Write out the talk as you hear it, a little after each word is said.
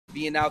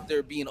being out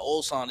there being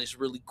Ulsan is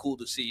really cool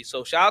to see.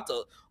 So shout out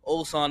to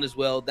Ulsan as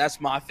well. That's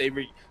my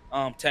favorite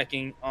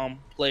Tekken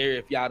player.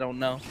 If y'all don't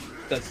know,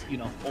 because you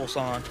know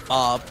Ulsan,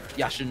 Bob,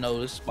 y'all should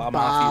know this. Bob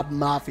Bob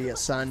Mafia,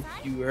 son.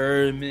 You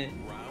heard me.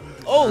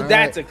 Oh,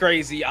 that's a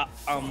crazy.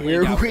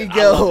 Here we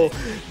go,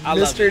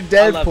 Mr.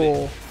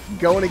 Deadpool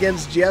going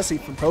against Jesse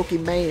from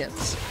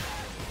Pokemans.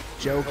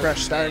 JoeCrush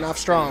starting off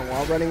strong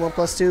while running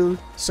 1+2.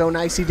 So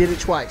nice he did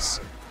it twice.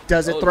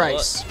 Does it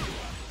thrice.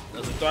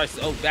 Does it thrice.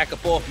 Oh, back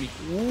up off me.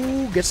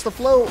 Ooh, gets the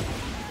float.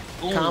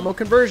 Boom. Combo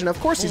conversion. Of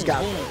course he's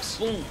got boom, those.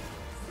 Boom.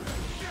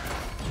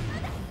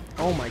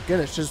 Oh my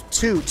goodness, just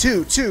two.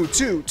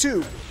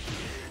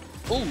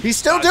 Ooh, he's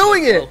still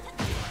doing it.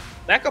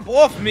 Back up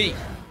off me.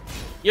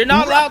 You're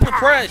not allowed to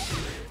press.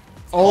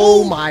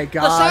 Oh my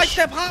gosh. The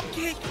sidestep hop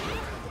kick.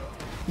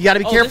 You gotta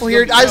be careful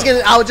here. I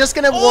was just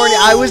gonna warn you.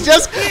 I was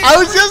just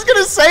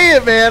gonna say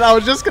it, man. I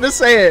was just gonna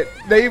say it.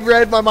 They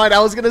read my mind.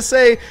 I was gonna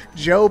say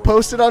Joe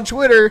posted on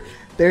Twitter.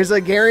 There's a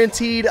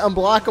guaranteed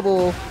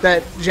unblockable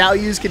that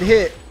Zhao Yus can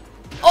hit.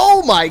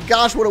 Oh my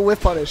gosh, what a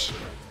whiff punish.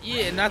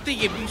 Yeah, and I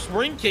think if you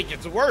spring kick,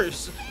 it's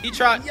worse. He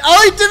tried.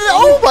 Oh, he did it.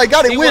 Oh my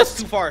god, it whiffed. Was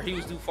too far. He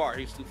was too far.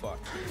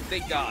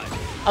 Thank God.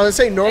 I was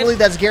saying normally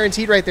that's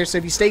guaranteed right there. So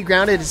if you stay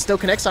grounded, it still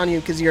connects on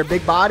you because you're a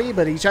big body.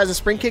 But he tries a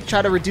spring kick,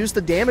 try to reduce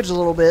the damage a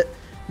little bit.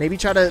 Maybe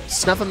try to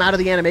snuff him out of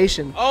the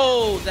animation.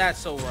 Oh, that's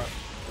so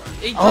rough.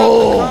 He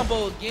dropped the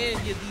combo again.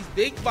 Yeah, these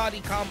big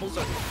body combos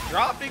are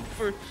dropping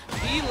for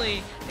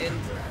healing, and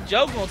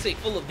Joe gonna take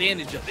full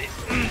advantage of it.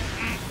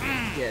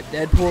 Yeah,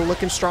 Deadpool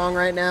looking strong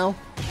right now.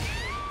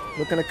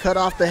 Looking to cut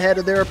off the head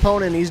of their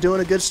opponent. He's doing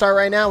a good start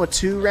right now with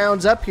 2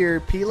 rounds up here.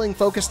 Peeling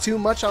focused too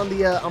much on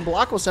the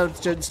unblockable, so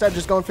instead of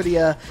just going for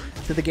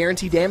the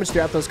guaranteed damage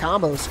throughout those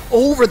combos.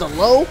 Over the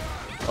low.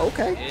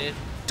 Okay. Yeah.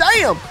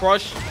 Damn.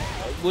 Crush.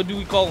 What do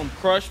we call him?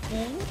 Crush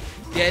pool?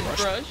 Dead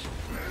crush?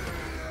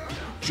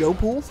 Joe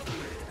Pool?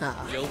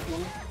 Joe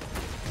pool?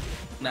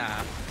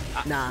 Nah.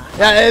 Nah.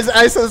 Yeah,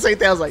 I said the same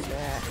thing. I was like,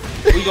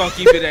 nah. We gonna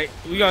keep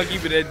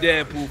it at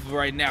dead pool for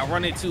right now.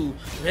 Run it to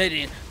head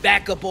in.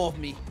 Back up off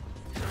me.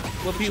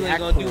 What Peeling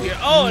gonna do here?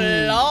 Oh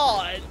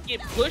Lord!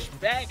 Get pushed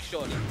back,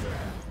 shorty.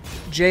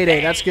 J-Day,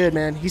 that's good,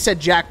 man. He said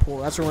Jack Pool.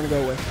 That's what we're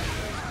gonna go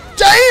with.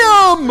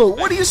 Damn!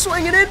 What are you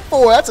swinging in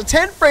for? That's a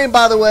 10 frame,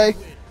 by the way.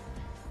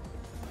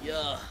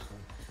 Yeah.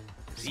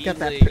 Got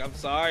that. I'm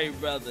sorry,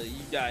 brother.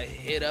 You got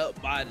hit up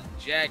by the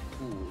Jack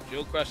Pool.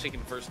 JoeCrush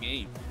taking the first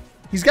game.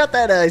 He's got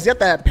that. He's got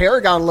that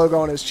Paragon logo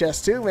on his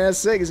chest too, man. It's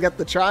sick. He's got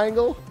the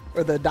triangle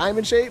or the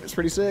diamond shape. It's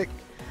pretty sick.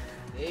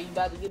 Yeah, he's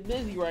about to get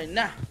busy right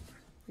now.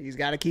 He's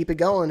got to keep it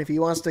going. If he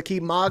wants to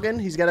keep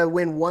mogging, he's got to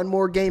win one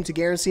more game to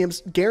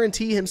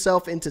guarantee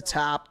himself into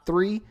top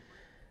 3.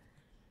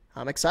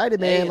 I'm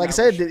excited, man. Like I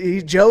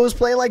said, Joe's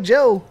playing like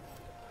Joe.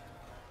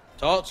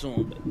 Talk to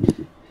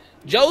him.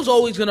 Joe's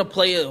always going to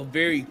play a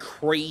very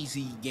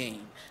crazy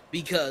game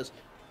because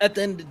at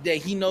the end of the day,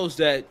 he knows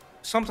that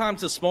sometimes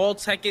the small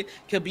Tekken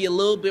can be a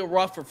little bit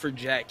rougher for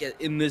Jack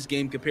in this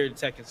game compared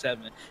to Tekken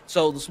 7.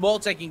 So the small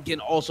Tekken can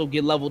also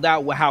get leveled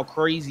out with how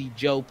crazy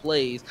Joe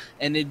plays,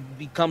 and it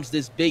becomes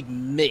this big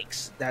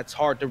mix that's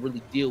hard to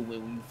really deal with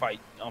when you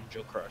fight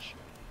JoeCrush.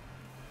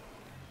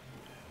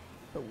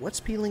 But what's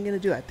Peeling going to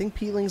do? I think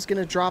Peeling's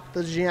going to drop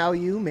the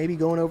Zhao Yu, maybe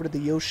going over to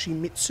the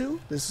Yoshimitsu.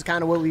 This is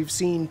kind of what we've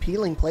seen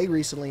Peeling play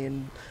recently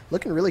and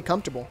looking really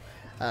comfortable.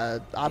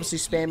 Obviously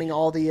spamming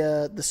all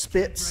the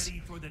spits,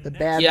 the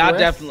bad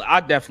breath.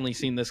 I definitely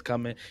seen this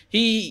coming.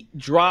 He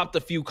dropped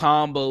a few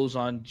combos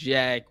on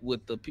Jack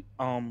with the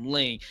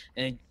Ling,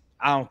 and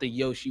I don't think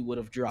Yoshi would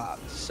have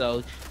dropped.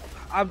 So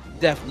I've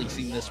definitely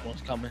seen this one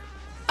coming.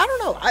 I don't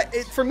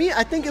know. For me,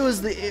 I think it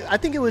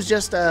was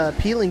just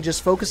Peeling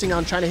just focusing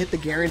on trying to hit the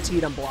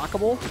guaranteed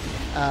unblockable.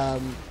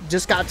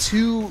 Just got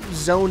too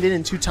zoned in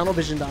and too tunnel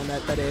visioned on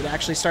that it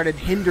actually started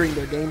hindering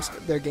their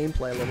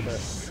gameplay a little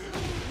bit.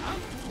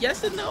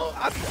 Yes and no.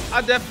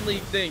 I definitely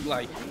think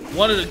like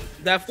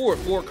that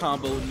 4-4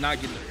 combo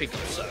not getting the pickup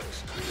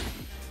sucks.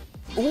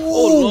 Ooh.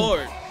 Oh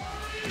Lord.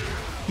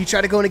 He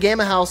tried to go into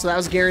Gamma House, so that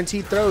was a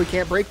guaranteed throw. He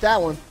can't break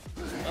that one.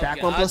 Back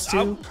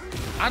 1+2.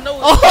 I know.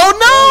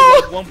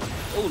 Oh no!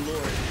 Oh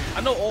Lord.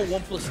 I know all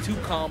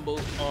 1+2 combo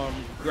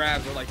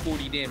grabs are like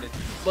 40 damage,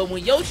 but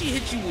when Yoshi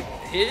hits you with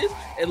his,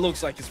 it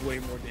looks like it's way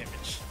more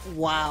damage.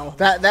 Wow,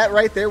 that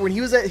right there. When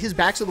he was at his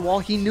backs to the wall,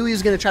 he knew he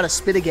was going to try to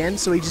spit again,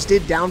 so he just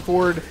did down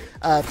forward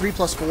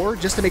 3+4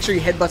 just to make sure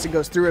he headbutts and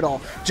goes through it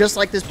all. Just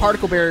like this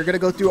particle barrier, going to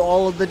go through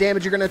all of the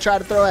damage you're going to try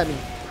to throw at me.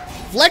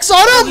 Flex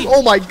on him!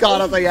 Oh my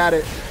god, I thought he had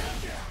it.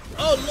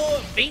 Oh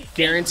Lord, bait.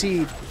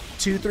 Guaranteed.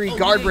 2-3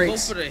 guard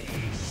breaks.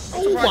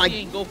 Oh my!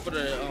 He didn't go for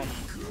the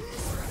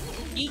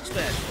heat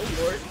smash.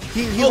 Oh Lord.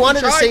 He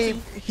wanted to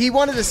save. He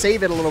wanted to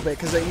save it a little bit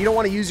because you don't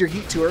want to use your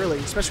heat too early,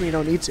 especially when you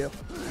don't need to.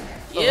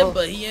 Yeah,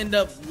 but he ended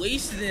up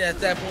wasting it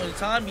at that point in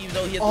time, even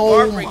though he had the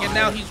guard break, and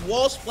now he's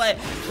wall splat,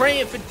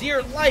 praying for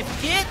dear life.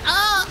 Get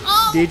up!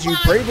 Oh Did you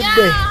pray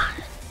today?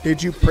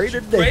 Did you pray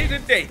today? Pray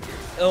today.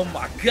 Oh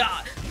my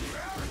god.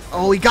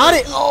 Oh, he got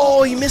it.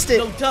 Oh, he missed it.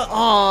 No duck.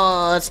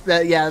 Oh,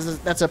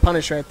 that's a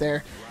punish right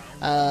there.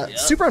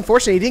 Super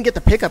unfortunate he didn't get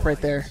the pickup right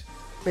there.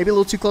 Maybe a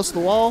little too close to the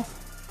wall.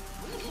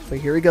 But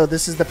here we go.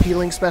 This is the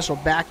peeling special.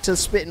 Back to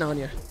spitting on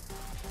you.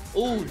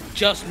 Ooh,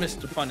 just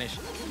missed the punish.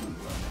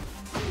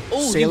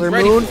 Ooh, Sailor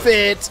Moon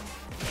fit.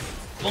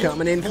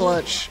 Coming in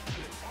clutch.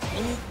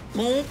 Boom,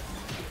 boom,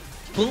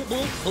 boom,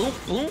 boom, boom,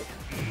 boom.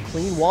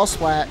 Clean wall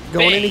splat.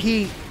 Going into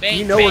heat. Bang,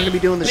 You know we're bang, going to be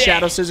doing the bang.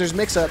 Shadow Scissors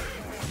mix-up.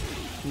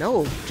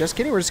 No, just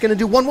kidding. We're just going to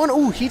do 1-1.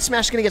 Ooh, Heat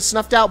Smash going to get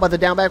snuffed out by the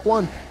down back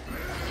 1.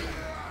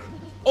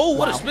 Oh,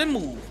 what Wow. a spin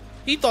move.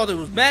 He thought it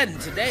was Madden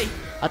today.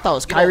 I thought it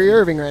was Kyrie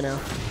Irving right now.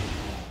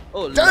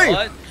 Oh, Dang.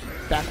 Lord.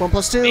 Back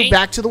 1+2. Bang.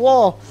 Back to the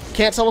wall.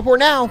 Can't teleport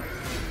now.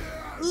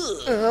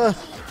 Ugh.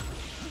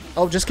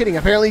 Oh, just kidding.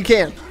 Apparently you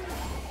can.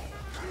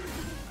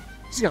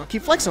 He's going to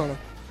keep flexing on him.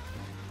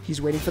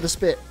 He's waiting for the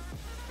spit.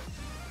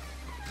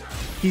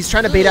 He's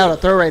trying to bait out a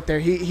throw right there.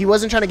 He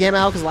wasn't trying to gamma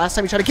out because last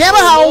time he tried to gamma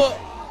out.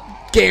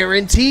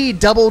 Guaranteed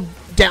double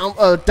down,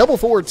 double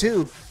forward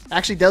too.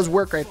 Actually does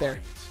work right there.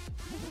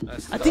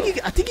 I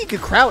think he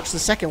could crouch the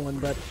second one,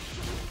 but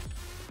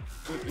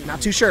not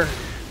too sure.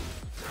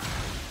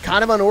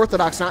 Kind of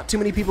unorthodox. Not too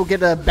many people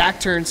get a back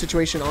turn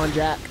situation on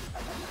Jack.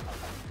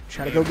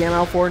 Try to go gamma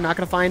out forward. Not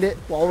gonna find it.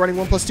 While running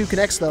 1+2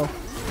 connects though.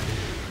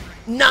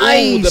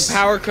 Nice. Ooh, the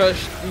power crush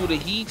through the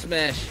heat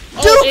smash.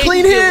 Dude,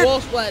 clean hit.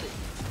 Wall splatted.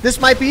 This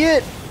might be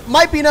it.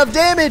 Might be enough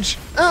damage.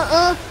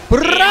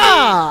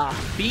 Brah.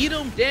 Beat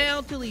him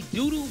down till he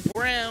doodle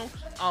brown.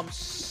 I'm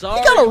sorry.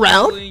 He got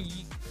around.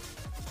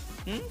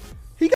 Hmm?